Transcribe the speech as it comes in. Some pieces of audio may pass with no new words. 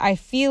I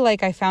feel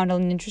like I found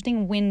an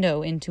interesting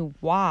window into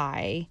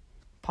why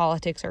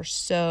politics are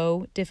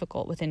so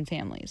difficult within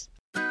families.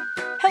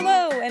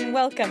 Hello and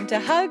welcome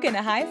to Hug and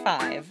a High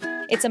Five.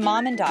 It's a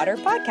mom and daughter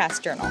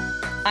podcast journal.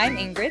 I'm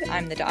Ingrid,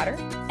 I'm the daughter.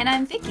 And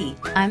I'm Vicky,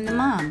 I'm the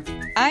mom.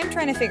 I'm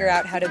trying to figure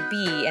out how to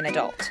be an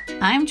adult.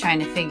 I'm trying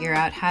to figure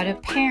out how to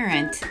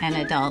parent an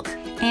adult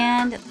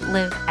and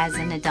live as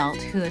an adult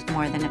who is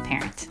more than a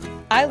parent.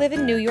 I live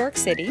in New York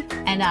City.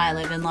 And I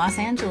live in Los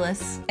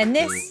Angeles. And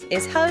this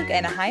is Hug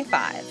and a High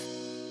Five.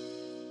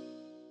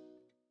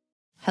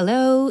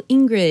 Hello,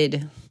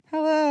 Ingrid.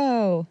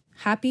 Hello.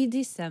 Happy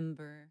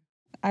December.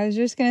 I was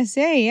just going to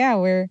say,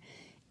 we're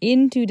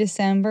into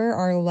December.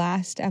 Our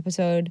last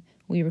episode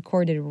we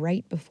recorded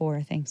right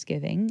before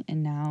Thanksgiving,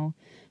 and now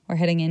we're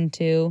heading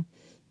into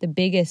the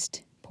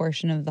biggest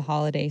portion of the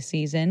holiday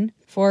season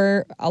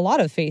for a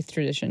lot of faith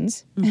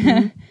traditions.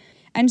 Mm-hmm.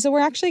 And so we're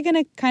actually going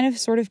to kind of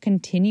sort of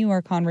continue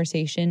our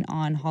conversation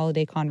on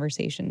holiday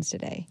conversations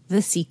today.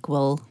 The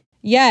sequel.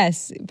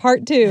 Yes,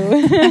 part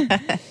 2.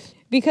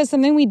 Because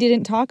something we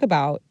didn't talk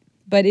about,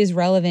 but is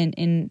relevant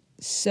in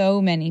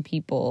so many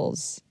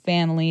people's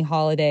family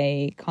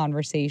holiday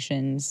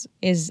conversations,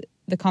 is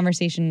the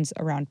conversations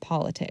around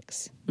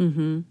politics.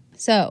 Mm-hmm.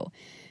 So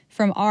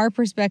from our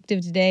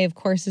perspective today, of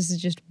course, this is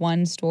just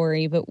one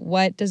story, but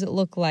what does it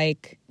look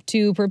like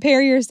to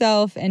prepare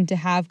yourself and to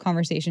have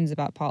conversations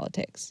about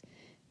politics?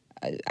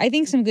 I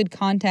think some good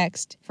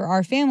context for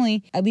our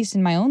family, at least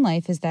in my own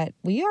life, is that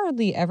we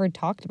hardly ever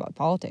talked about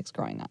politics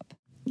growing up.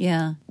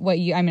 Yeah.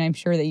 I'm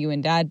sure that you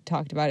and Dad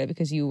talked about it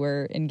because you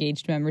were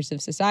engaged members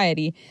of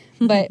society,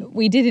 but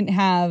we didn't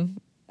have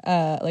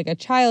a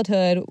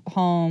childhood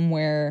home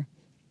where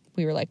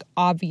we were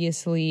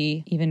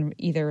obviously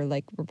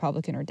either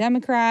Republican or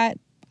Democrat.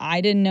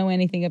 I didn't know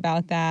anything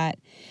about that.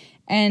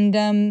 And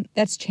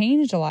that's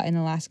changed a lot in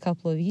the last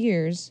couple of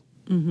years.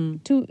 Mm-hmm.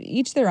 To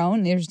each their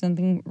own. There's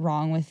nothing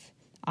wrong with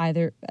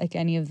either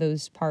any of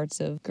those parts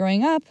of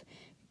growing up,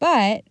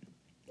 but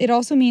it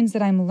also means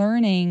that I'm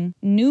learning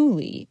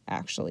newly,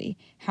 actually,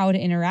 how to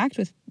interact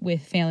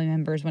with family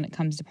members when it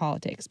comes to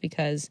politics,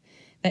 because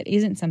that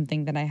isn't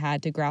something that I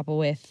had to grapple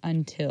with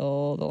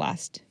until the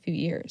last few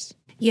years.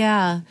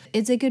 Yeah,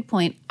 it's a good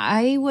point.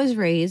 I was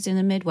raised in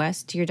the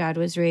Midwest. Your dad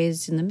was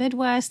raised in the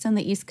Midwest and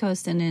the East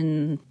Coast and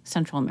in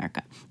Central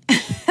America.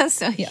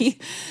 So yes.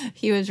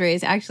 He was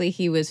raised, actually,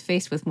 he was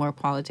faced with more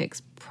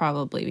politics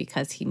probably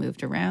because he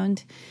moved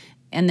around.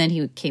 And then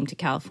he came to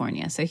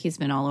California. So he's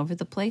been all over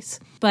the place.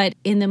 But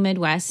in the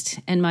Midwest,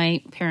 and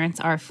my parents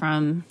are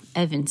from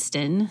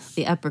Evanston,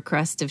 the upper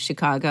crust of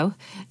Chicago.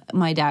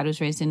 My dad was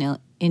raised in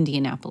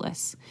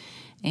Indianapolis.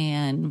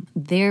 And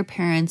their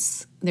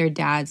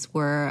dads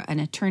were an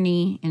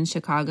attorney in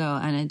Chicago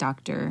and a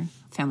doctor,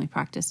 family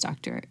practice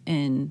doctor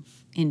in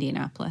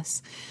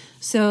Indianapolis.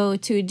 So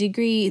to a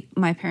degree,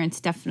 my parents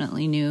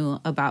definitely knew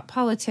about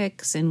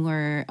politics and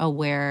were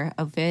aware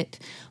of it.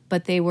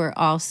 But they were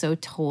also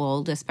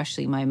told,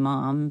 especially my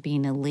mom,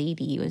 being a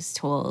lady, was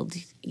told,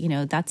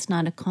 that's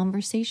not a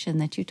conversation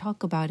that you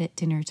talk about at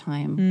dinner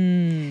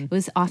time. It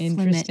was off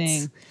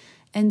limits.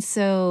 And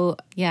so,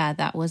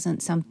 that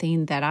wasn't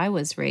something that I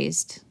was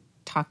raised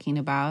talking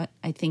about.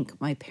 I think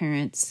my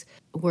parents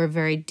were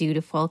very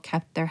dutiful,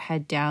 kept their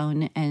head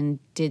down and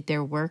did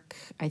their work.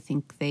 I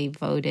think they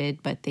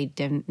voted, but they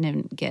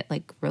didn't get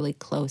really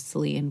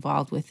closely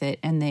involved with it.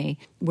 And they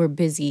were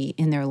busy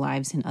in their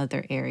lives in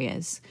other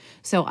areas.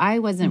 So I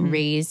wasn't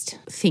raised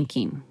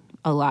thinking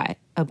a lot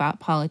about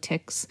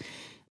politics.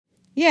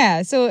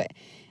 Yeah. So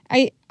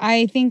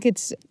I think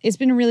it's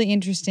been a really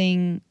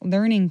interesting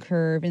learning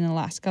curve in the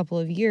last couple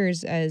of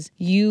years as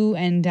you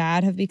and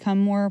Dad have become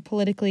more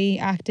politically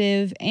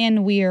active,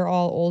 and we are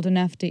all old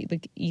enough to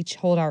each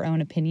hold our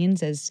own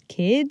opinions as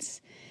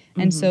kids.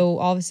 And so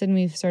all of a sudden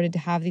we've started to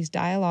have these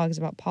dialogues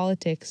about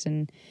politics,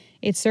 and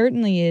it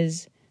certainly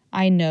is,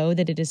 I know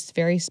that it is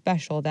very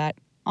special that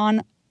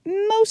on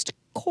most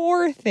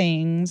core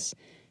things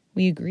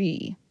we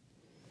agree.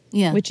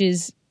 Yeah. Which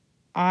is,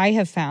 I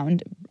have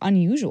found,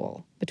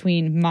 unusual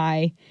between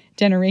my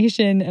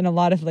generation and a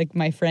lot of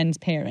my friends'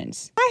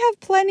 parents. I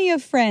have plenty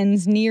of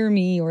friends near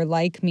me or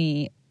like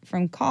me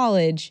from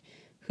college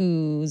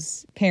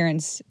whose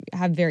parents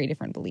have very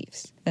different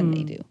beliefs than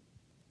they do.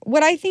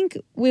 What I think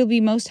will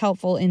be most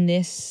helpful in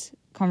this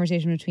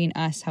conversation between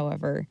us,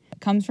 however,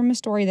 comes from a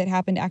story that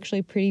happened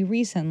actually pretty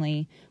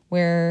recently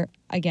where,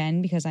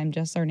 again, because I'm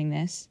just learning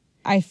this,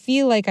 I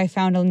feel like I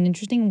found an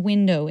interesting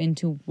window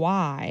into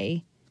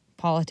why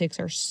politics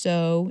are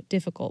so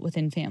difficult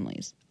within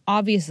families.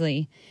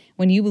 Obviously,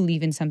 when you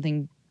believe in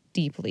something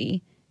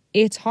deeply,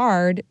 it's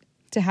hard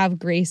to have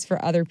grace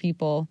for other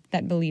people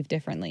that believe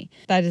differently.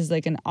 That is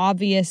an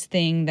obvious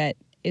thing that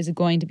is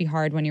going to be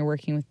hard when you're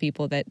working with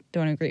people that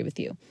don't agree with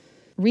you.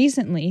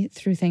 Recently,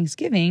 through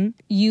Thanksgiving,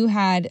 you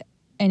had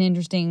an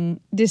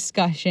interesting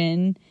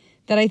discussion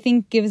that I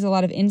think gives a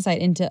lot of insight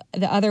into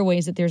the other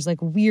ways that there's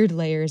weird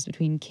layers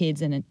between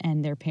kids and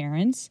their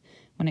parents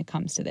when it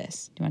comes to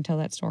this. Do you want to tell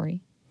that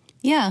story?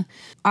 Yeah.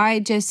 I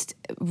just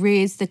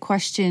raised the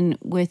question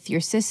with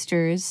your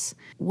sisters,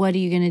 what are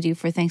you going to do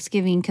for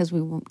Thanksgiving? Because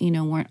we,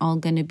 weren't all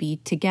going to be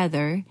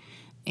together.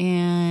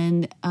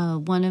 And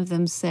one of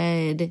them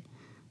said,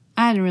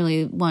 I didn't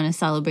really want to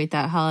celebrate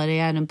that holiday.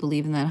 I don't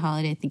believe in that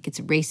holiday. I think it's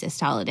a racist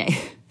holiday.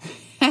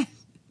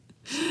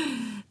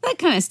 That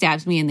kind of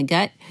stabs me in the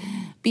gut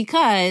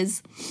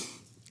because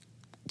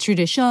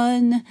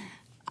tradition,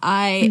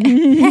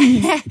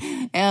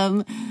 I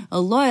am a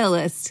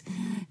loyalist,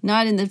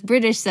 not in the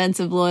British sense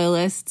of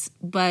loyalists,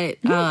 but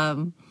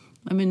I'm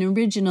an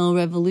original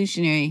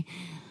revolutionary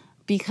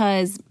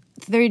because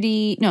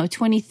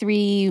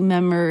 23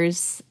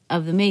 members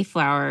of the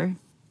Mayflower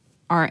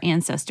are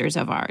ancestors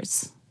of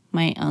ours.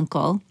 My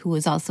uncle, who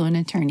was also an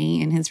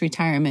attorney in his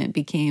retirement,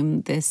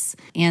 became this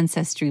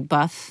ancestry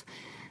buff.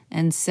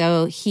 And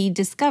so he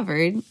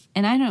discovered,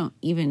 and I don't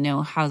even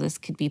know how this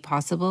could be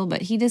possible,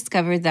 but he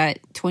discovered that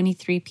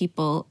 23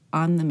 people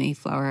on the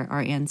Mayflower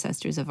are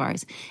ancestors of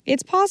ours.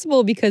 It's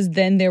possible because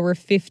then there were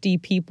 50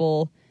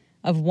 people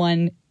of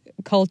one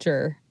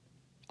culture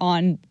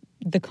on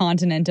the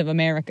continent of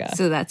America.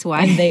 So that's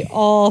why. And they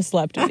all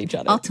slept with each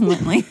other.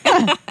 Ultimately.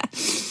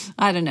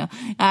 I don't know.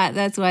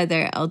 That's why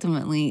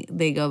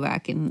they go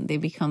back and they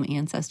become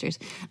ancestors.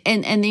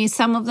 And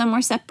some of them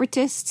were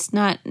separatists,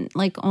 not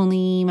like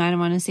only, I don't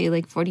want to say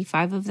like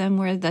 45 of them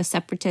were the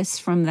separatists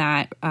from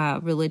that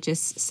religious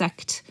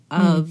sect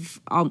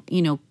of,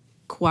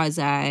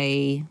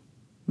 quasi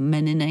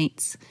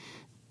Mennonites.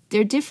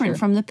 They're different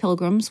from the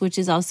Pilgrims, which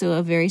is also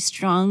a very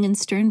strong and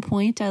stern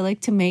point I like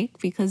to make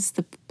because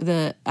the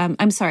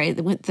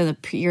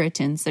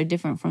Puritans, they're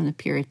different from the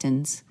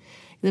Puritans.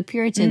 The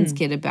Puritans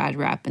get a bad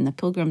rap, and the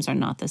Pilgrims are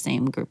not the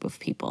same group of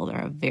people.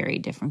 They're a very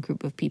different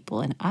group of people,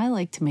 and I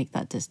like to make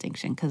that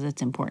distinction because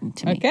it's important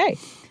to me. Okay.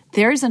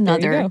 There's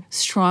another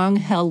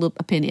strong-held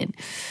opinion,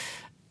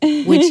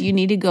 which you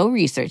need to go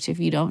research if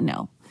you don't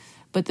know.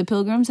 But the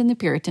Pilgrims and the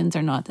Puritans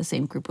are not the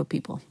same group of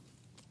people.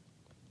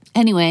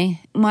 Anyway,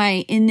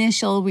 my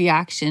initial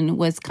reaction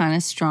was kind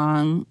of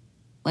strong.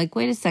 Like,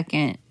 wait a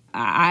second.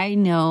 I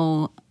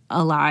know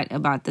a lot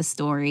about the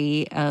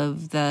story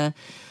of the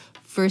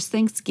first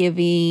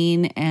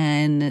Thanksgiving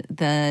and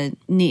the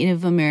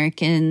Native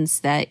Americans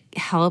that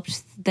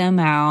helped them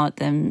out,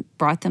 then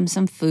brought them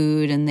some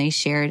food, and they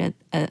shared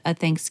a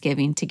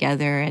Thanksgiving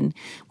together. And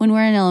when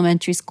we're in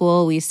elementary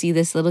school, we see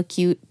this little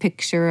cute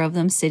picture of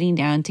them sitting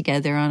down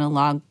together on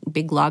a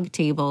big log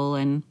table,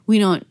 and we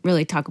don't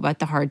really talk about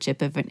the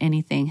hardship of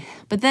anything.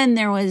 But then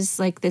there was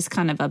like this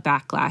kind of a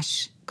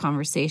backlash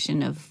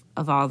conversation of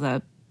all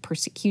the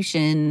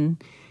persecution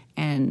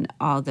and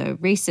all the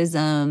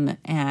racism,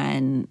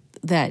 and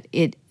that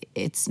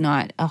it's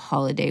not a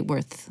holiday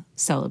worth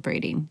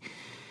celebrating.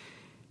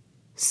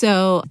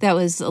 So that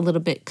was a little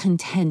bit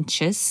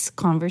contentious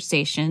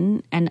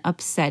conversation and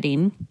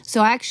upsetting.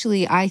 So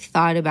actually, I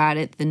thought about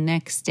it the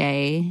next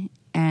day,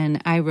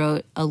 and I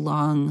wrote a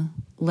long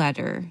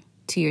letter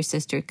to your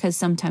sister because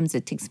sometimes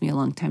it takes me a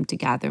long time to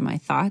gather my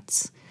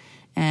thoughts.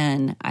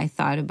 And I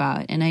thought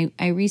about, and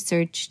I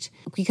researched,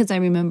 because I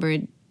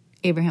remembered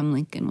Abraham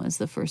Lincoln was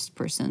the first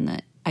person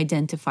that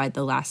identified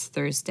the last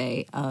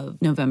Thursday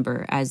of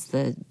November as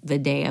the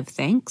day of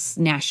thanks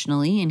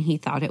nationally, and he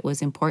thought it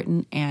was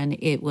important, and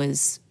it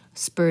was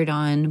spurred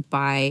on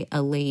by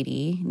a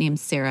lady named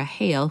Sarah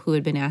Hale, who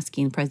had been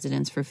asking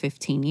presidents for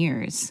 15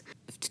 years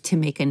to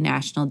make a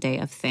national day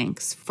of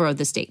thanks for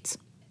the states.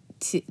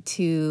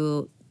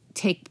 To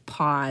take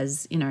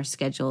pause in our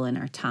schedule and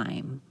our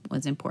time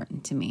was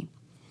important to me.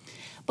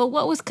 But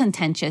what was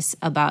contentious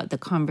about the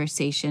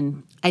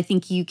conversation, I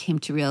think you came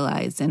to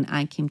realize and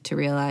I came to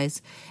realize,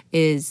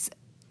 is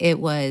it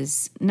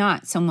was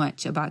not so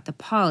much about the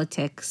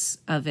politics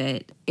of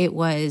it. It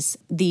was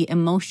the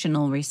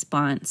emotional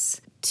response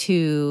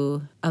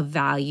to a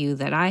value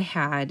that I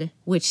had,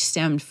 which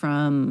stemmed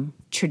from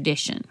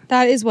tradition.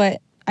 That is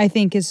what I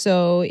think is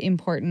so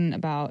important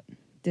about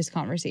this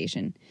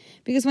conversation.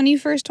 Because when you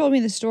first told me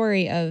the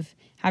story of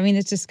having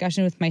this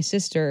discussion with my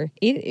sister,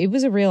 it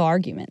was a real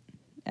argument.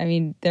 I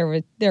mean, there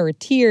were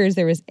tears,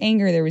 there was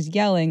anger, there was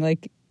yelling.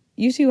 Like,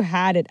 you two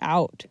had it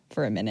out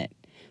for a minute,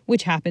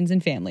 which happens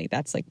in family.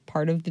 That's like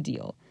part of the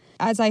deal.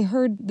 As I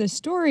heard the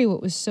story,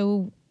 what was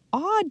so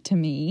odd to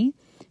me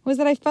was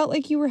that I felt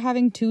like you were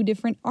having two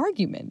different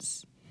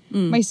arguments.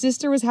 My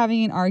sister was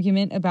having an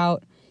argument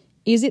about,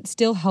 is it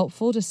still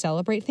helpful to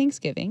celebrate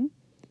Thanksgiving?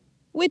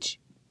 Which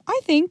I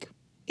think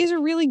is a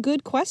really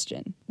good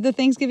question. The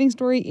Thanksgiving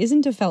story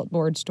isn't a felt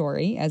board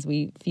story, as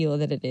we feel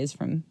that it is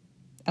from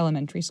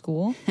elementary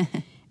school.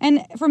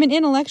 And from an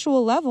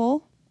intellectual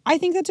level, I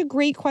think that's a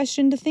great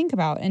question to think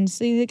about and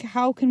see, like,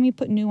 how can we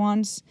put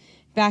nuance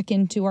back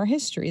into our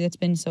history that's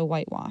been so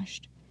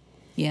whitewashed?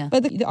 Yeah.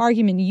 But the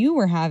argument you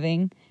were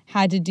having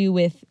had to do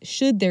with,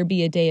 should there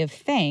be a day of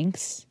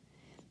thanks?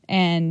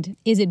 And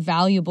is it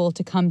valuable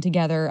to come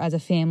together as a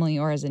family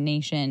or as a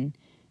nation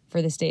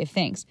for this day of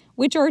thanks?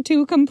 Which are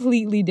two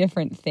completely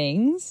different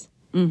things.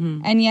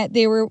 Mm-hmm. And yet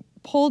they were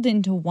pulled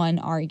into one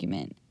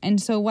argument.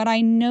 And so what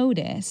I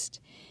noticed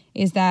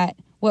is that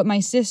what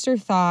my sister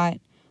thought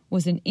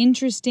was an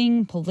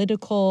interesting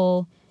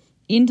political,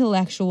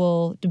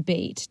 intellectual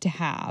debate to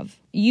have,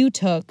 you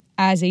took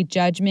as a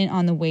judgment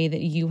on the way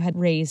that you had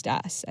raised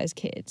us as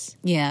kids.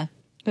 Yeah.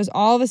 Because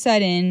all of a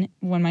sudden,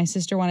 when my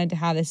sister wanted to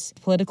have this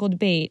political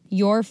debate,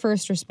 your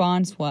first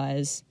response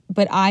was,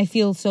 but I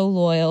feel so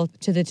loyal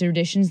to the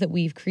traditions that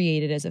we've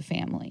created as a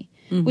family,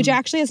 which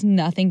actually has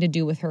nothing to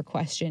do with her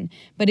question.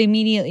 But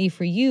immediately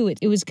for you,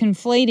 it was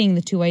conflating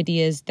the two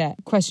ideas that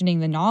questioning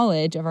the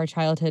knowledge of our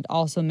childhood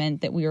also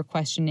meant that we were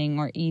questioning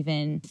or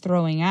even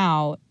throwing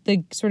out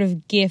the sort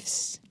of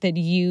gifts that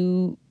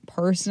you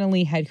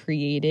personally had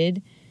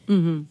created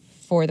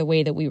for the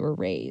way that we were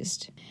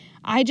raised.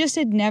 I just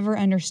had never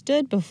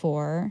understood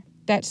before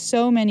that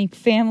so many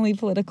family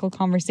political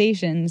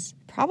conversations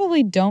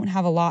probably don't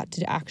have a lot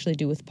to actually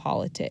do with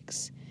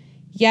politics.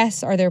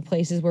 Yes, are there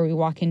places where we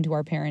walk into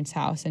our parents'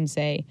 house and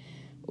say,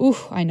 ooh,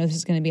 I know this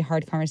is going to be a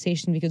hard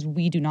conversation because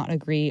we do not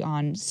agree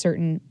on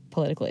certain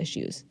political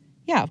issues.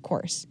 Yeah, of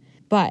course.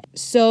 But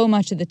so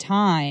much of the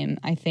time,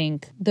 I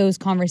think those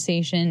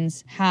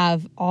conversations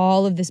have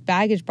all of this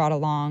baggage brought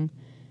along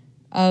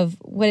of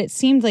what it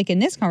seemed like in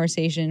this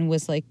conversation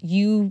was like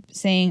you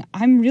saying,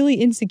 I'm really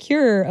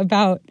insecure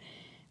about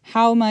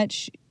how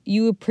much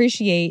you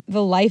appreciate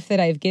the life that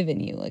I've given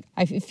you. Like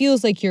it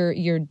feels like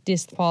you're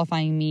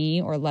disqualifying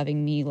me or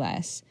loving me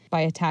less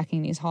by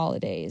attacking these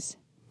holidays.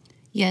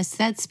 Yes,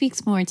 that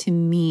speaks more to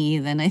me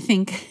than I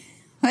think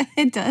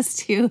it does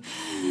to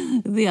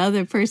the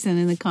other person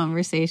in the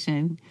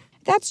conversation.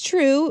 That's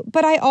true,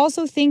 but I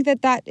also think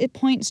that it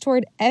points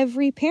toward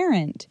every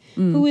parent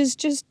who is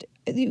just,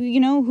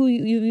 who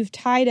you've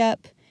tied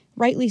up,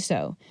 rightly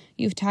so.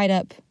 You've tied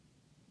up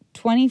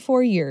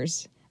 24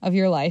 years of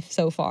your life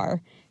so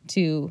far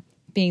to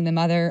being the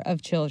mother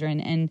of children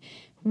and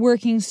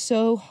working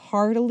so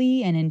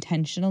heartily and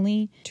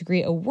intentionally to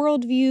create a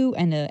worldview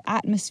and an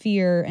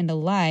atmosphere and a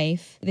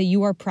life that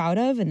you are proud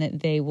of and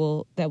that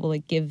will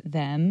like give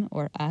them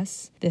or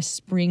us this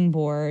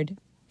springboard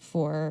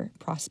for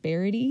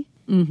prosperity.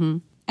 Mm-hmm.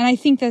 And I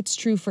think that's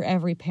true for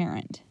every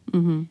parent.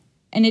 Mm-hmm.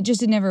 And it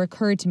just had never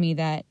occurred to me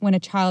that when a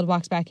child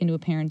walks back into a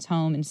parent's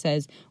home and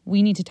says,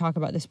 we need to talk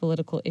about this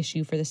political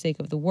issue for the sake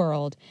of the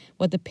world,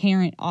 what the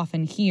parent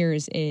often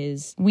hears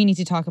is, we need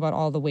to talk about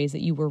all the ways that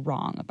you were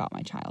wrong about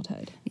my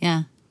childhood.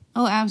 Yeah.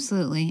 Oh,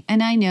 absolutely.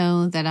 And I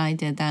know that I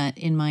did that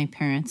in my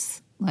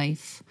parents'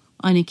 life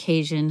on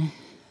occasion.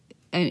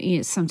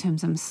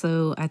 Sometimes I'm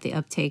slow at the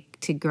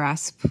uptake to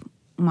grasp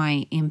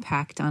my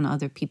impact on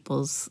other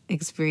people's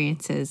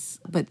experiences.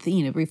 But,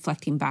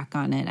 reflecting back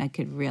on it, I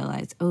could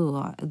realize,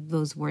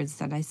 those words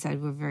that I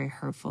said were very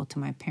hurtful to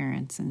my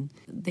parents, and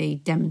they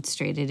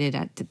demonstrated it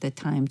at the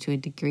time to a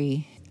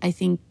degree. I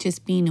think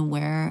just being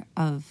aware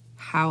of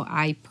how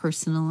I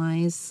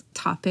personalize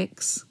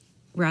topics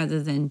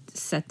rather than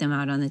set them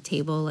out on the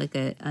table like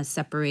a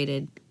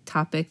separated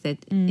topic that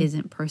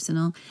isn't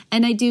personal.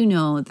 And I do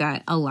know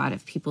that a lot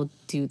of people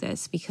do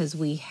this because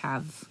we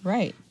have...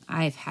 Right.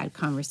 I've had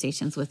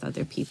conversations with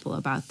other people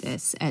about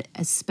this,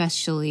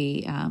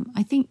 especially,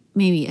 I think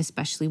maybe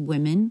especially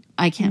women.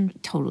 I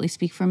can't totally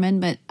speak for men,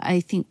 but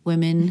I think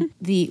women,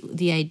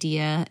 the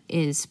idea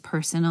is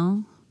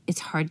personal.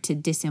 It's hard to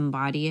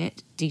disembody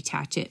it,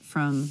 detach it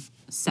from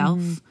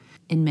self.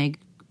 In Meg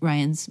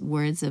Ryan's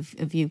words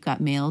of You've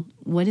Got Mail,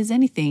 what is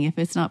anything if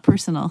it's not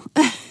personal?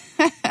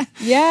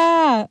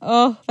 Yeah.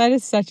 Oh, that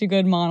is such a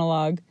good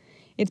monologue.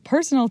 It's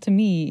personal to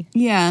me.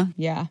 Yeah.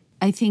 Yeah.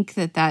 I think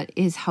that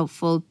is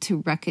helpful to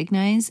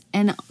recognize.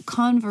 And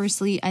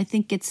conversely, I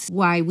think it's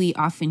why we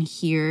often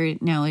hear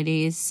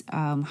nowadays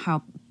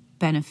how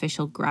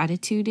beneficial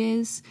gratitude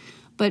is,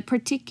 but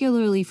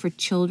particularly for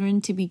children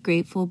to be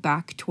grateful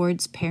back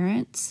towards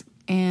parents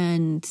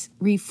and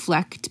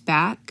reflect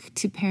back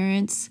to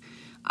parents.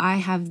 I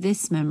have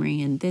this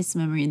memory and this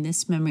memory and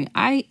this memory.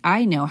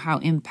 I know how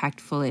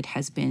impactful it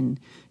has been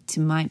to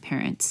my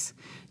parents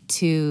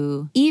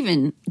to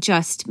even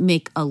just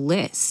make a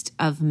list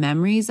of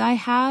memories I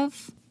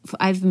have.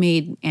 I've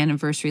made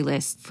anniversary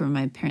lists for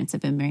my parents.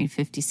 I've been married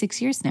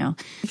 56 years now.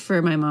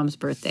 For my mom's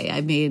birthday,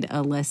 I made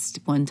a list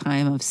one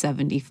time of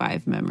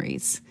 75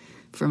 memories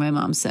for my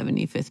mom's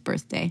 75th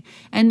birthday.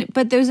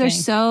 But those are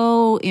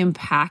so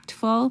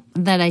impactful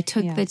that I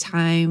took the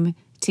time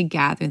to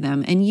gather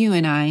them. And you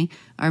and I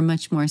are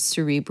much more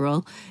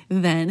cerebral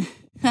than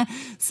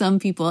some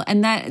people.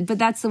 But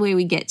that's the way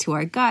we get to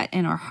our gut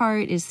and our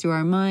heart is through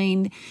our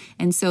mind.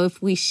 And so if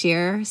we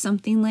share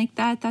something like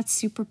that, that's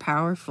super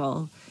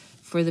powerful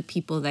for the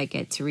people that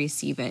get to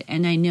receive it.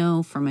 And I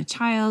know from a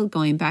child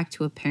going back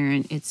to a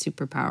parent, it's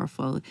super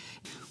powerful.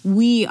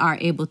 We are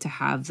able to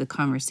have the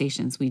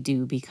conversations we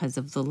do because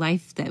of the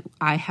life that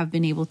I have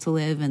been able to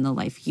live and the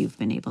life you've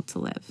been able to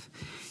live.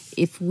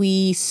 If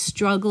we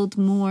struggled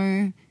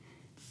more,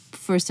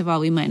 first of all,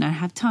 we might not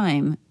have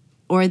time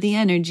or the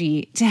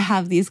energy to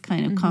have these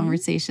kind of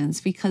conversations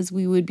because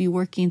we would be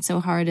working so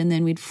hard and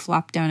then we'd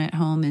flop down at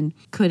home and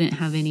couldn't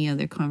have any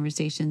other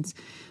conversations.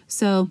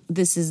 So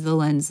this is the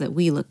lens that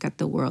we look at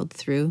the world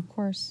through. Of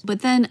course. But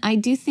then I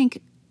do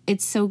think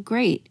it's so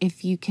great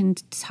if you can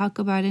talk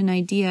about an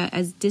idea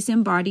as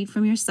disembodied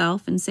from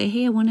yourself and say,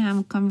 hey, I want to have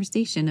a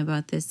conversation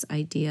about this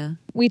idea.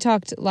 We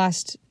talked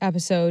last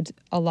episode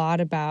a lot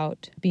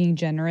about being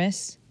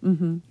generous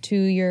to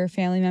your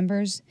family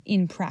members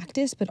in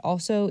practice, but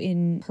also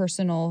in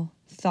personal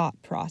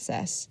thought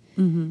process.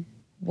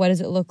 What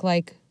does it look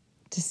like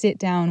to sit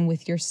down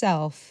with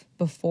yourself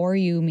before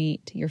you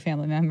meet your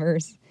family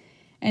members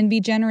and be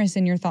generous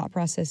in your thought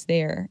process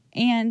there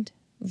and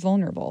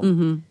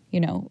vulnerable, you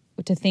know,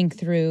 to think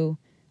through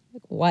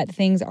what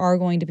things are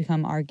going to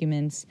become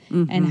arguments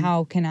and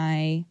how can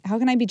I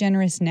be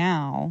generous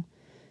now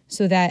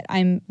so that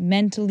I'm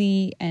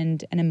mentally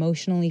and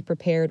emotionally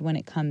prepared when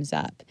it comes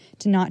up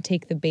to not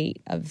take the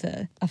bait of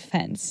the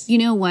offense. You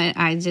know what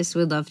I just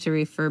would love to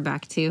refer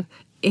back to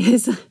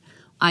is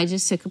I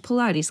just took a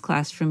Pilates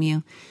class from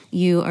you.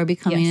 You are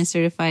becoming a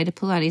certified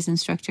Pilates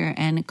instructor,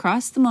 and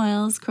across the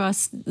miles,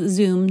 across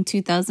Zoom,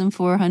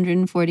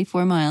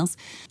 2,444 miles,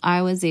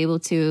 I was able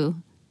to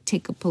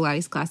take a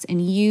Pilates class.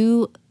 And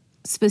you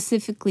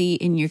specifically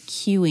in your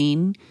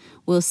cueing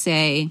will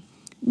say,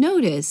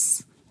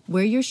 notice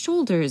where your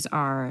shoulders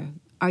are.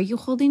 Are you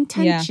holding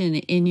tension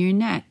in your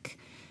neck?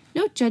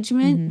 No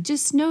judgment.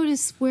 Just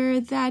notice where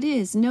that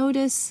is.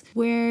 Notice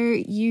where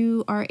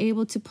you are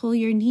able to pull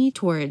your knee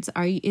towards.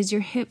 Is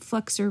your hip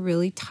flexor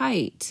really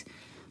tight?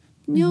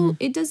 No,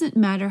 it doesn't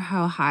matter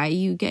how high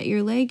you get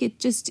your leg. It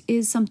just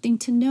is something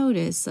to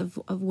notice of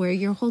where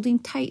you're holding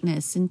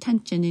tightness and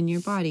tension in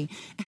your body.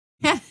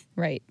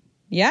 Right.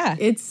 Yeah.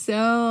 It's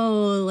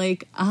so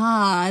like,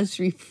 it's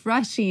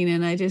refreshing.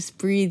 And I just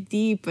breathe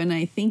deep and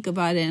I think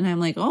about it and I'm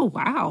like, oh,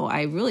 wow,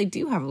 I really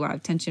do have a lot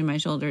of tension in my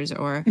shoulders.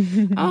 Or,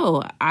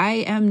 oh,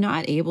 I am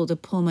not able to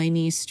pull my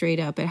knees straight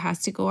up. It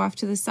has to go off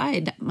to the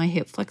side. My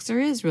hip flexor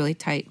is really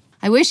tight.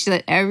 I wish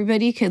that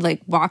everybody could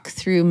like walk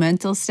through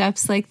mental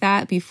steps like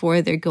that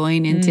before they're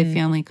going into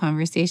family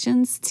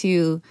conversations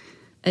to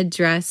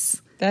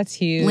address that's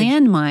huge.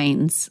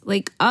 Landmines.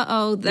 Like,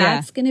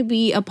 that's going to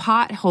be a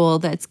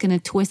pothole that's going to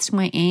twist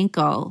my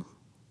ankle.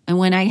 And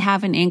when I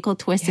have an ankle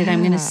twisted, I'm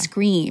going to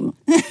scream.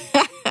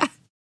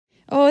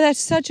 Oh, that's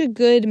such a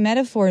good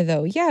metaphor,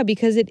 though. Yeah,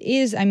 because it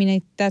is. I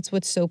mean, that's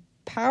what's so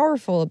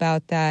powerful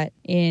about that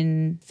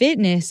in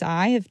fitness,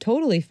 I have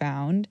totally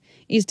found,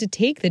 is to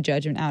take the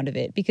judgment out of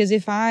it. Because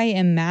if I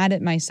am mad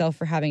at myself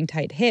for having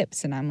tight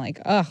hips and I'm like,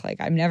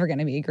 I'm never going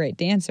to be a great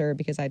dancer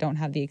because I don't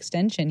have the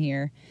extension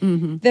here,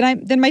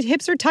 then my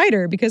hips are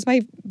tighter because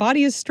my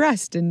body is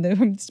stressed and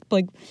I'm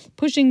like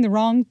pushing the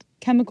wrong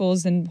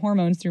chemicals and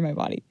hormones through my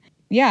body.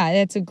 Yeah,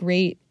 it's a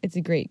great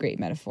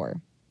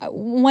metaphor.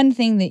 One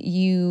thing that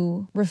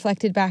you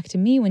reflected back to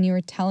me when you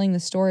were telling the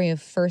story of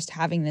first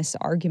having this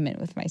argument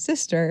with my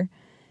sister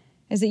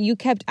is that you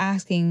kept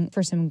asking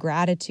for some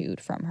gratitude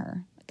from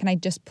her. Can I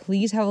just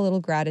please have a little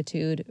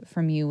gratitude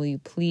from you? Will you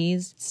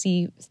please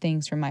see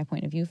things from my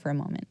point of view for a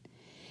moment?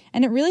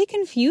 And it really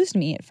confused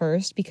me at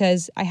first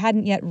because I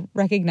hadn't yet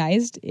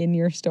recognized in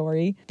your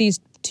story these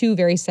two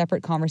very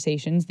separate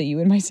conversations that you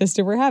and my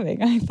sister were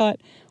having. I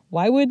thought,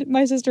 why would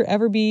my sister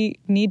ever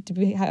need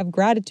to have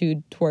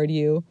gratitude toward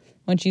you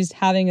when she's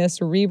having a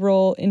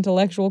cerebral,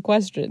 intellectual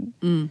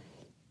question?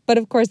 But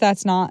of course,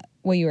 that's not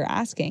what you were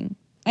asking.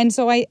 And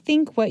so I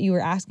think what you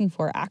were asking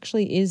for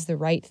actually is the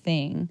right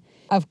thing.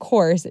 Of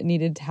course, it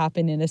needed to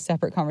happen in a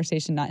separate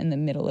conversation, not in the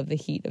middle of the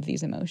heat of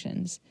these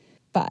emotions.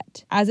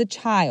 But as a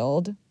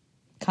child,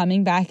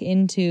 coming back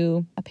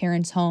into a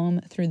parent's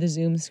home through the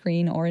Zoom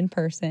screen or in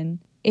person,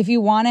 if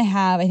you want to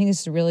have, I think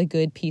this is a really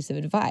good piece of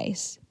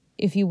advice.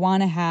 If you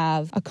want to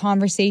have a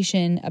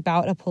conversation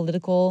about a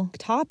political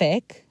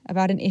topic,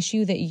 about an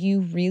issue that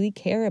you really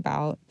care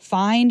about,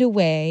 find a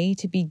way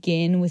to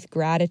begin with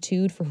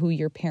gratitude for who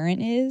your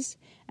parent is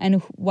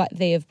and what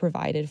they have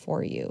provided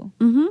for you.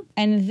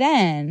 And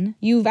then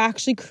you've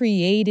actually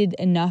created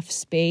enough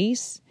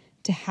space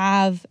to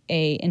have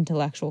a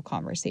intellectual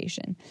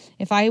conversation.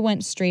 If I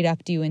went straight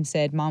up to you and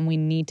said, Mom, we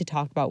need to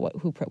talk about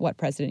what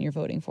president you're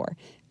voting for.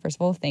 First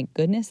of all, thank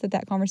goodness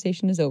that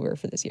conversation is over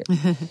for this year.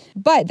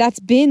 But that's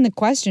been the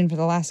question for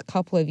the last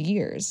couple of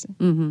years.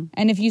 And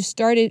if you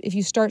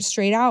start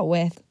straight out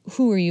with,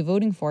 who are you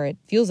voting for? It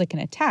feels like an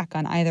attack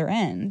on either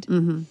end.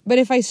 But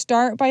if I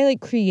start by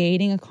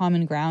creating a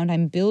common ground,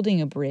 I'm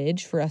building a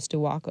bridge for us to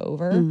walk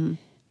over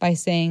by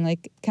saying,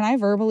 can I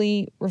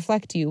verbally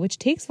reflect to you, which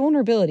takes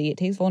vulnerability. It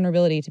takes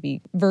vulnerability to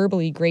be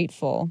verbally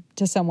grateful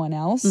to someone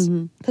else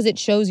because it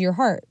shows your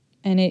heart.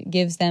 And it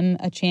gives them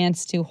a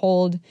chance to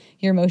hold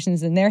your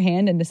emotions in their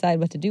hand and decide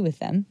what to do with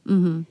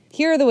them.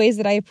 Here are the ways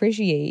that I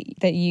appreciate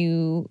that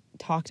you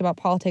talked about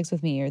politics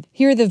with me, or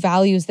here are the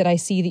values that I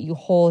see that you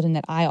hold and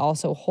that I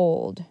also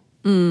hold.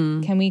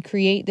 Can we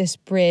create this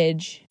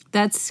bridge?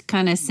 That's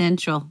kind of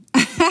central.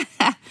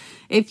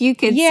 If you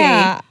could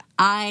say,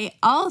 I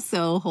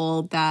also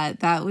hold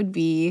that would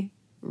be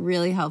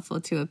really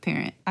helpful to a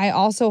parent. I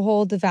also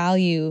hold the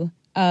value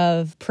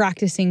of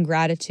practicing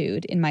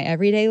gratitude in my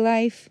everyday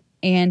life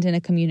and in a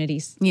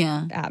community's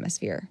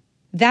atmosphere.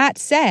 That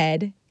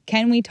said,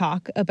 can we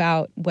talk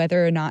about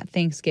whether or not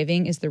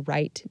Thanksgiving is the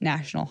right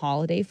national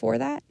holiday for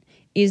that?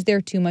 is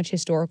there too much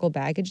historical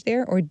baggage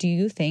there? Or do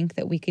you think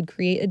that we could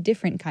create a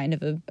different kind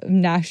of a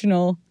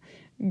national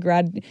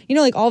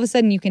like all of a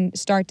sudden you can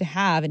start to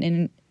have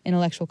an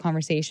intellectual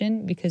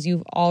conversation because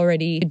you've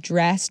already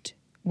addressed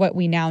what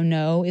we now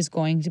know is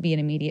going to be an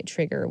immediate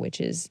trigger, which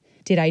is,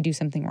 did I do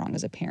something wrong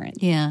as a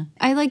parent? Yeah.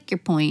 I like your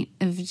point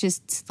of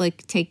just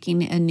like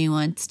taking a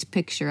nuanced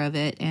picture of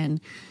it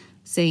and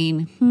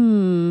saying,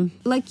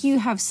 like you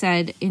have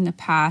said in the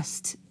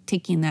past,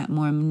 taking that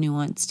more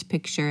nuanced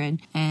picture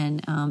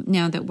and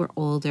now that we're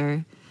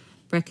older,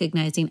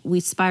 recognizing we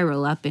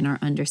spiral up in our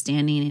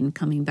understanding and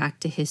coming back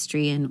to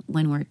history. And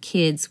when we're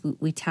kids,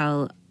 we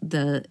tell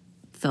the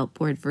felt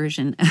board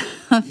version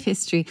of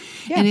history.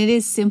 Yeah. And it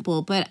is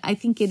simple, but I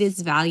think it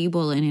is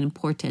valuable and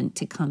important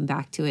to come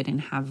back to it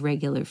and have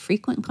regular,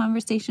 frequent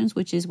conversations,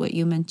 which is what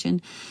you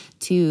mentioned,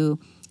 to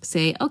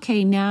say,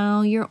 okay,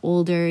 now you're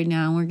older.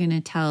 Now we're going to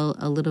tell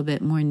a little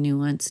bit more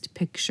nuanced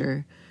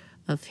picture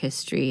of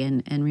history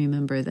and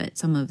remember that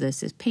some of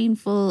this is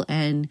painful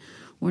and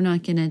we're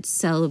not going to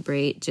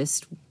celebrate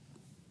just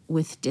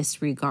with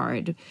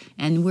disregard.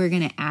 And we're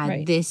going to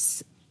add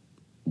this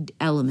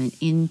element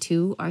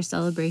into our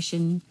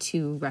celebration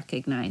to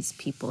recognize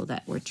people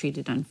that were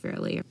treated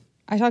unfairly.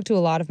 I talk to a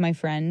lot of my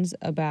friends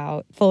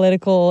about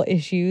political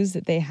issues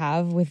that they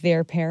have with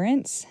their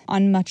parents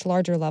on much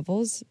larger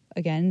levels,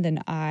 again,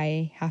 than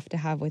I have to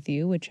have with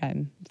you, which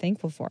I'm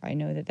thankful for. I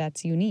know that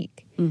that's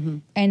unique. Mm-hmm.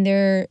 And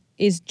there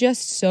is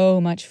just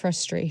so much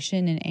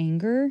frustration and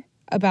anger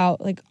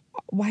about, like,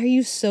 why are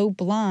you so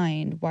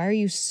blind? Why are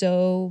you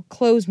so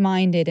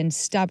closed-minded and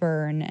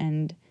stubborn?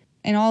 And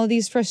all of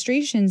these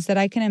frustrations that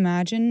I can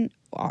imagine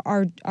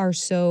are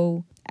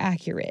so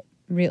accurate,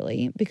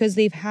 really, because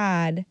they've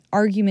had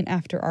argument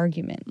after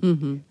argument.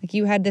 Mm-hmm. Like,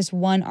 you had this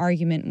one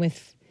argument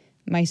with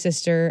my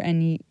sister,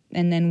 and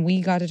then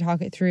we got to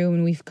talk it through,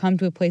 and we've come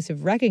to a place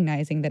of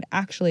recognizing that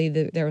actually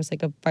there was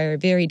like a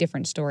very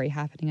different story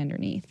happening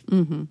underneath.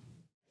 Mm-hmm.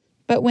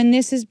 But when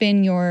this has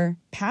been your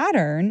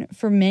pattern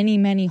for many,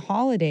 many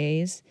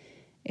holidays,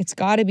 it's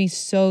got to be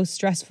so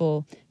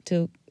stressful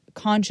to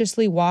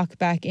consciously walk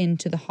back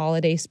into the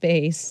holiday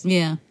space.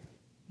 Yeah.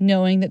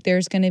 Knowing that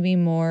there's going to be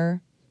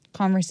more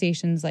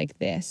conversations like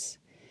this.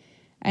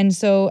 And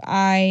so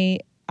I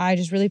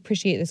just really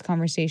appreciate this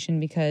conversation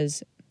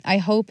because I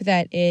hope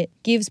that it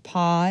gives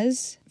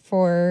pause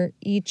for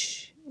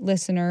each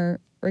listener,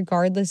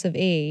 regardless of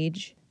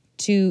age,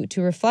 to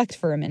reflect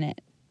for a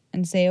minute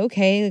and say,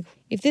 okay,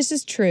 if this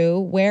is true,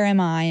 where am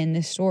I in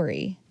this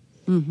story?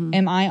 Mm-hmm.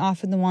 Am I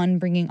often the one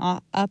bringing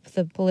up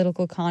the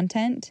political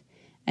content?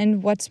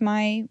 And what's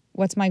my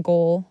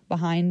goal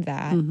behind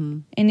that? Mm-hmm.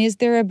 And is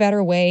there a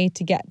better way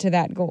to get to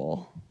that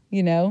goal?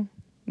 You know,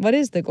 what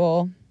is the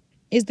goal?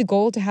 Is the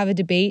goal to have a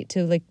debate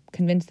to like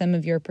convince them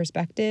of your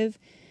perspective?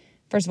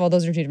 First of all,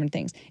 those are two different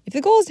things. If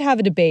the goal is to have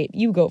a debate,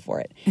 you go for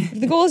it. If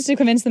the goal is to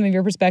convince them of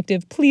your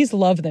perspective, please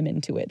love them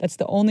into it. That's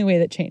the only way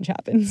that change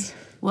happens.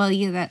 Well,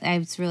 yeah,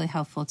 it's really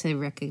helpful to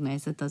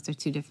recognize that those are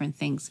two different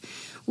things.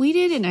 We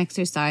did an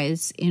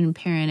exercise in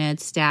Parent Ed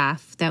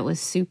staff that was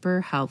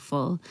super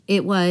helpful.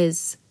 It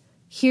was,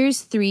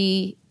 here's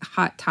 3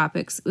 hot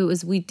topics.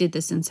 We did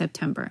this in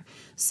September.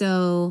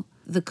 So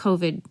the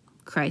COVID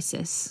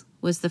crisis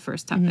was the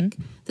first topic.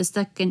 Mm-hmm. The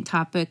second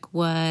topic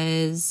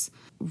was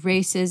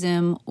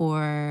racism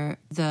or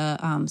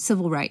the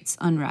civil rights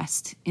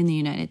unrest in the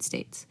United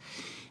States.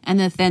 And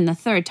then the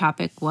third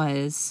topic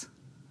was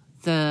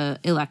the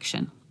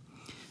election.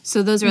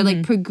 So those are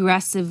like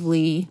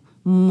progressively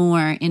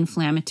more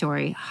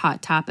inflammatory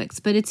hot topics.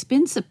 But it's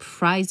been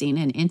surprising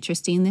and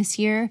interesting this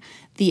year,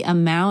 the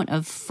amount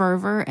of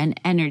fervor and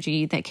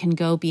energy that can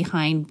go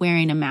behind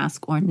wearing a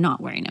mask or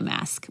not wearing a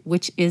mask,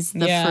 which is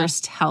the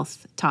first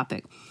health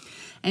topic.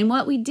 And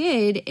what we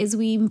did is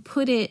we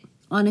put it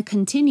on a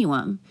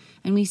continuum,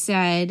 and we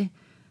said,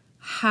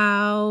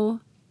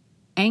 how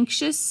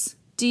anxious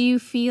do you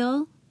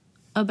feel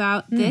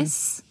about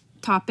this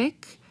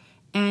topic?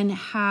 And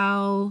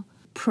how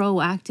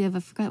proactive,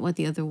 I forgot what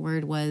the other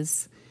word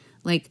was,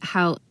 like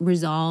how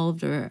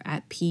resolved or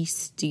at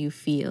peace do you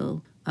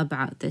feel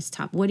about this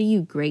topic? What are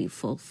you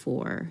grateful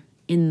for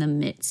in the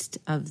midst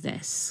of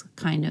this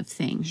kind of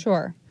thing?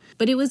 Sure.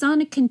 But it was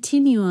on a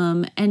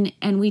continuum,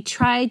 and we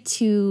tried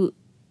to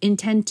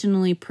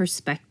intentionally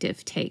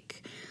perspective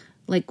take.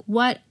 Like,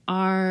 what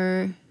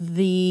are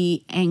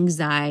the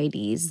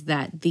anxieties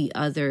that the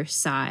other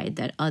side,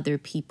 that other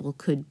people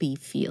could be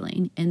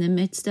feeling in the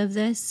midst of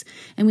this?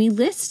 And we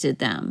listed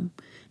them.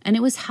 And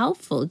it was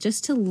helpful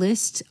just to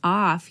list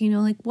off,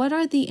 like, what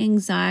are the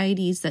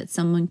anxieties that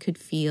someone could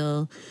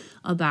feel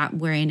about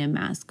wearing a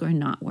mask or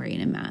not wearing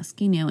a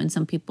mask? And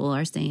some people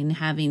are saying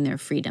having their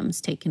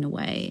freedoms taken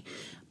away.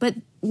 But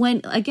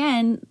when,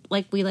 again,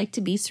 like, we like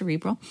to be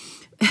cerebral.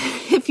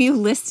 If you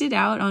list it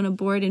out on a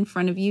board in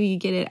front of you, you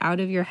get it out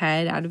of your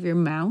head, out of your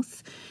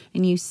mouth,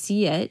 and you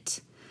see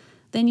it,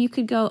 then you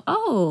could go,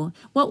 oh,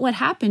 what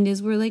happened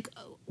is we're like,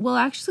 well,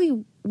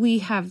 actually, we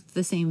have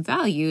the same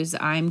values.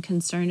 I'm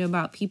concerned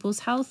about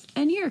people's health,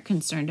 and you're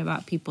concerned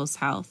about people's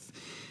health.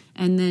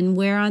 And then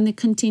where on the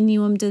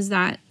continuum does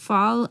that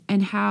fall?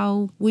 And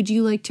how would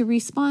you like to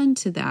respond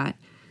to that?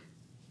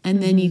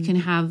 And then you can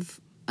have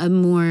a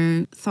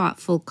more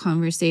thoughtful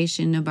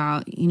conversation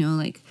about, you know,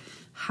 like,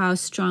 how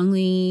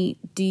strongly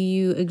do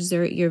you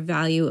exert your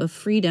value of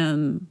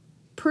freedom,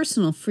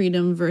 personal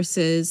freedom,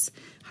 versus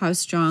how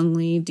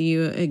strongly do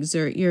you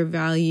exert your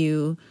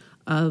value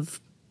of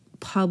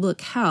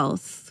public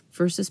health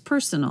versus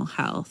personal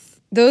health?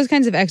 Those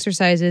kinds of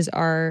exercises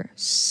are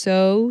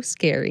so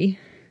scary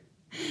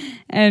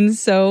and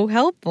so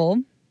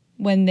helpful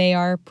when they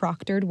are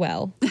proctored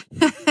well.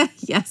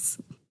 Yes.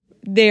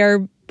 They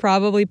are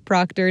probably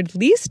proctored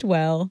least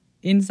well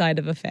inside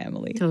of a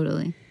family.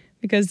 Totally.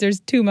 Because there's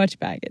too much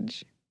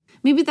baggage.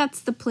 Maybe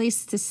that's the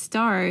place to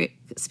start,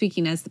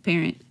 speaking as the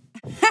parent.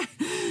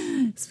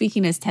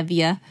 Speaking as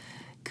Tevye,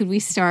 could we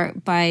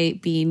start by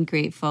being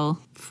grateful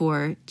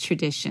for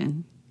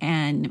tradition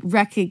and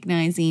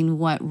recognizing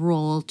what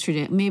role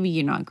tradition, maybe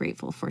you're not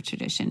grateful for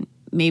tradition.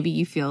 Maybe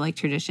you feel like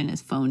tradition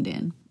is phoned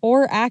in.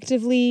 Or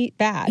actively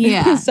bad.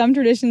 Yeah. Some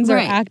traditions are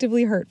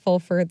actively hurtful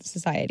for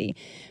society.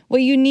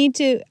 What you need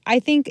to, I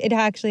think it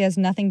actually has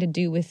nothing to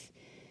do with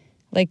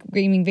like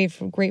being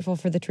grateful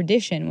for the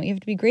tradition. What you have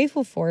to be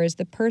grateful for is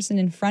the person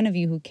in front of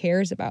you who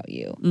cares about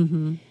you.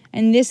 Mm-hmm.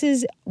 And this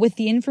is, with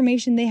the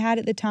information they had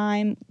at the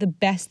time, the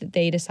best that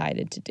they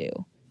decided to do.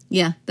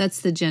 Yeah,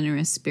 that's the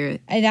generous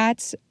spirit. And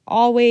that's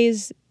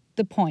always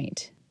the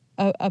point.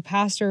 A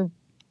pastor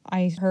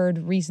I heard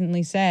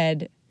recently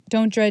said,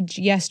 don't judge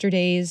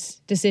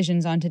yesterday's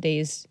decisions on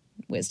today's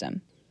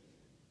wisdom.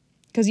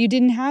 Because you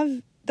didn't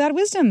have that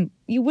wisdom.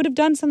 You would have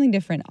done something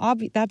different.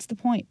 That's the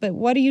point. But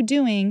what are you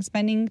doing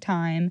spending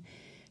time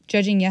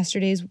judging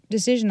yesterday's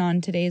decision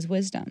on today's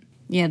wisdom?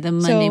 Yeah, the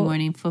Monday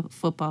morning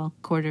football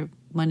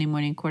Monday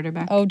morning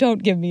quarterback. Oh,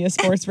 don't give me a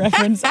sports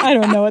reference. I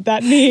don't know what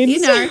that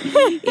means.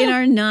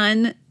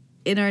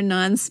 in our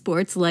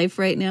non-sports life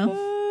right now.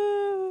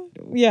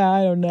 Yeah,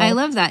 I don't know. I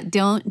love that.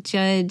 Don't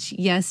judge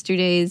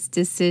yesterday's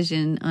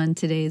decision on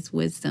today's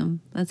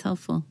wisdom. That's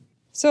helpful.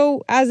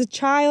 So as a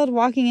child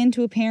walking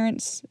into a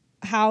parent's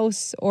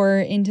house or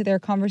into their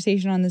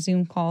conversation on the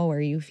Zoom call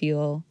where you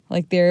feel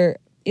like there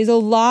is a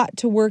lot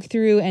to work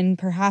through and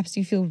perhaps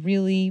you feel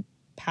really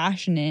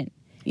passionate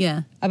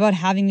about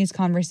having these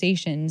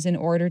conversations in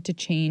order to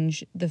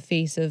change the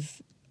face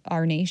of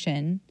our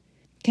nation,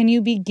 can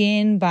you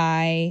begin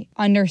by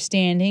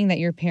understanding that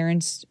your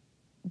parents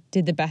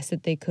did the best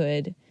that they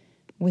could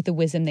with the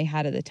wisdom they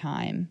had at the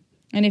time?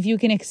 And if you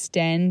can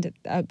extend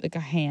a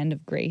hand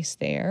of grace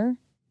there,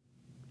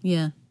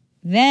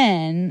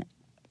 then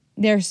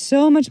they're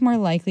so much more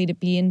likely to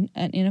be in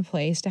a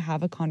place to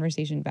have a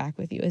conversation back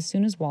with you. As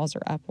soon as walls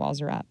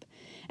are up.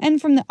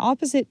 And from the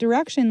opposite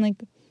direction,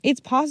 like, it's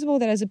possible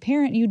that as a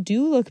parent, you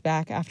do look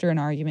back after an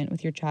argument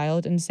with your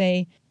child and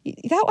say,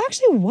 that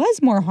actually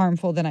was more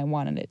harmful than I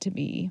wanted it to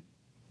be.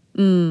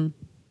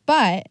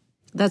 But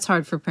that's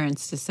hard for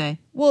parents to say.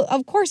 Well,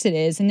 of course it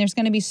is. And there's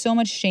going to be so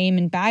much shame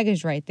and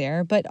baggage right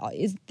there. But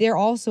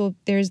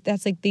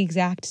that's like the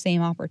exact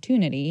same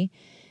opportunity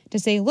to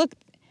say, look,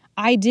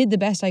 I did the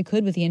best I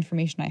could with the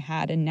information I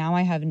had. And now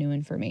I have new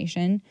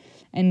information.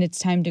 And it's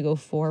time to go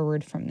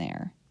forward from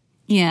there.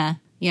 Yeah.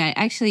 Yeah.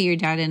 Actually, your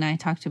dad and I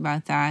talked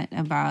about that,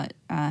 about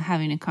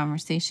having a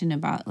conversation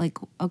about like,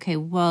 okay,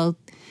 well,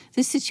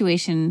 this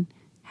situation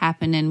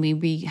happened and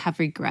we have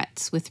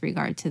regrets with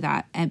regard to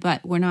that.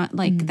 But we're not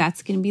like,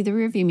 that's going to be the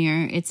rearview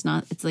mirror. It's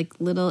not, it's like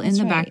little in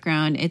the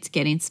background. It's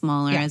getting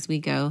smaller as we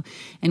go.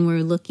 And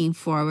we're looking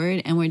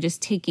forward and we're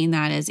just taking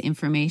that as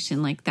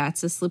information. Like,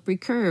 that's a slippery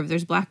curve.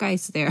 There's black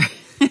ice there.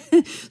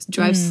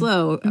 Drive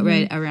slow,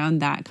 right around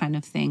that kind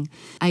of thing.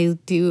 I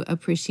do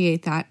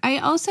appreciate that. I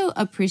also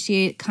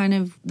appreciate kind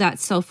of that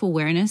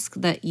self-awareness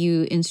that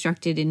you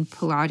instructed in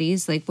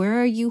Pilates. Like, where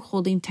are you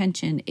holding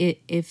tension?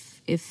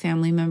 If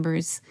family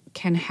members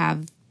can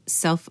have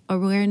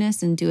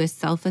self-awareness and do a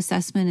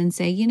self-assessment and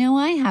say, you know,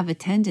 I have a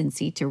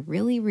tendency to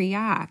really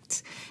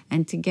react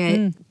and to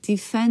get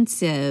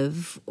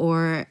defensive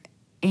or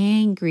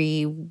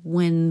angry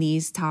when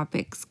these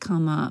topics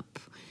come up,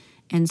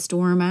 and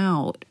storm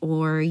out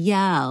or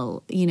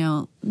yell, you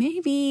know,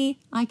 maybe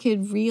I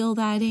could reel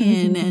that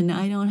in and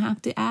I don't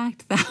have to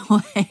act that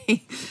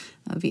way.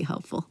 That'd be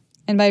helpful.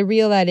 And by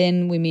reel that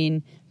in, we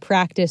mean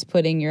practice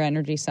putting your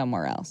energy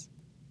somewhere else.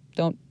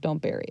 Don't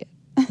bury it.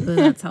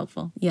 That's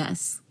helpful.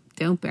 Yes.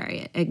 Don't bury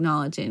it.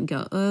 Acknowledge it and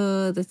go,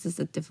 oh, this is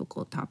a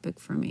difficult topic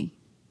for me.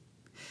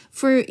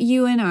 For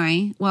you and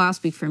I, well, I'll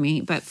speak for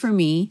me, but for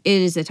me,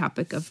 it is a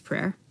topic of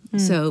prayer.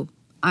 So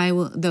I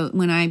will,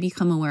 when I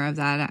become aware of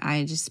that,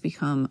 I just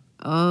become,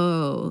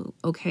 oh,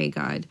 okay,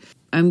 God,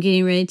 I'm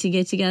getting ready to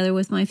get together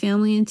with my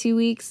family in 2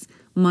 weeks.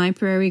 My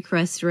prayer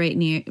request right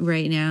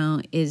now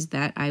is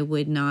that I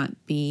would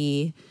not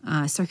be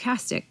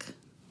sarcastic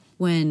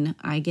when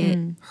I get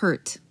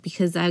hurt,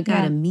 because I've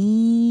got a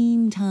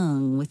mean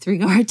tongue with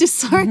regard to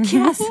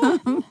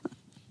sarcasm.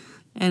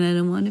 And I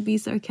don't want to be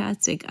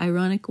sarcastic.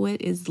 Ironic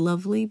wit is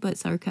lovely, but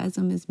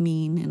sarcasm is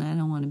mean, and I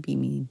don't want to be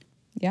mean.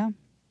 Yeah,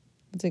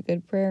 it's a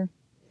good prayer.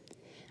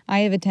 I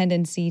have a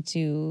tendency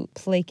to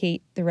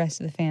placate the rest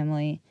of the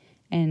family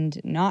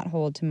and not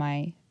hold to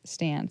my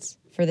stance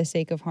for the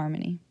sake of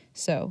harmony.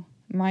 So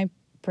my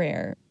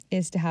prayer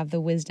is to have the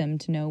wisdom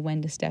to know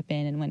when to step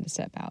in and when to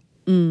step out,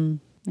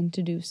 and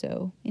to do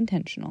so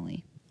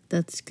intentionally.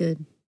 That's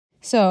good.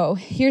 So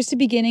here's to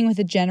beginning with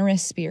a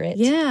generous spirit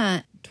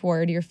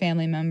toward your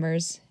family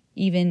members,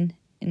 even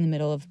in the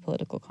middle of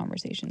political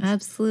conversations.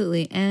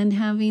 Absolutely. And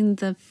having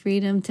the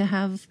freedom to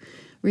have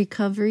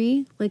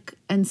recovery,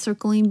 and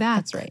circling back.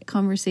 That's right.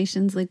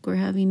 Conversations like we're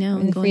having now.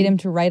 And the freedom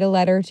to write a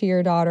letter to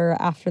your daughter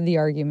after the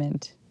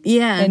argument.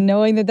 Yeah. And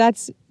knowing that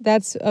that's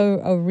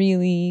a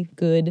really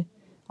good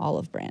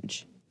olive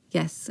branch.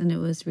 Yes, and it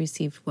was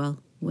received well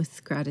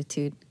with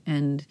gratitude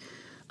and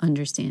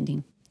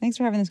understanding. Thanks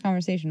for having this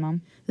conversation,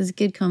 Mom. It was a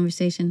good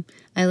conversation.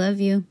 I love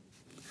you.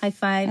 High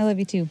five. I love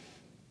you too.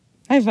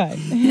 High five.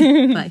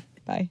 Bye.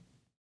 Bye.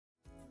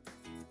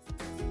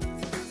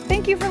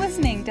 Thank you for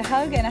listening to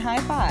Hug and a High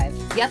Five.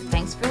 Yep,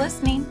 thanks for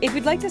listening. If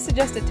you'd like to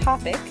suggest a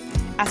topic,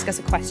 ask us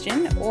a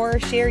question, or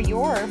share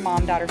your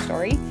mom-daughter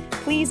story,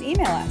 please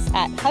email us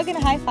at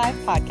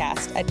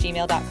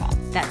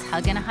hugandahighfivepodcast@gmail.com. That's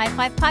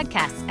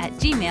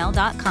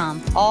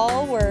hugandahighfivepodcast@gmail.com.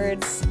 All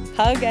words,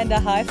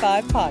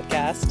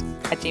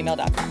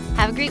 hugandahighfivepodcast@gmail.com.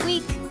 Have a great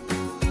week.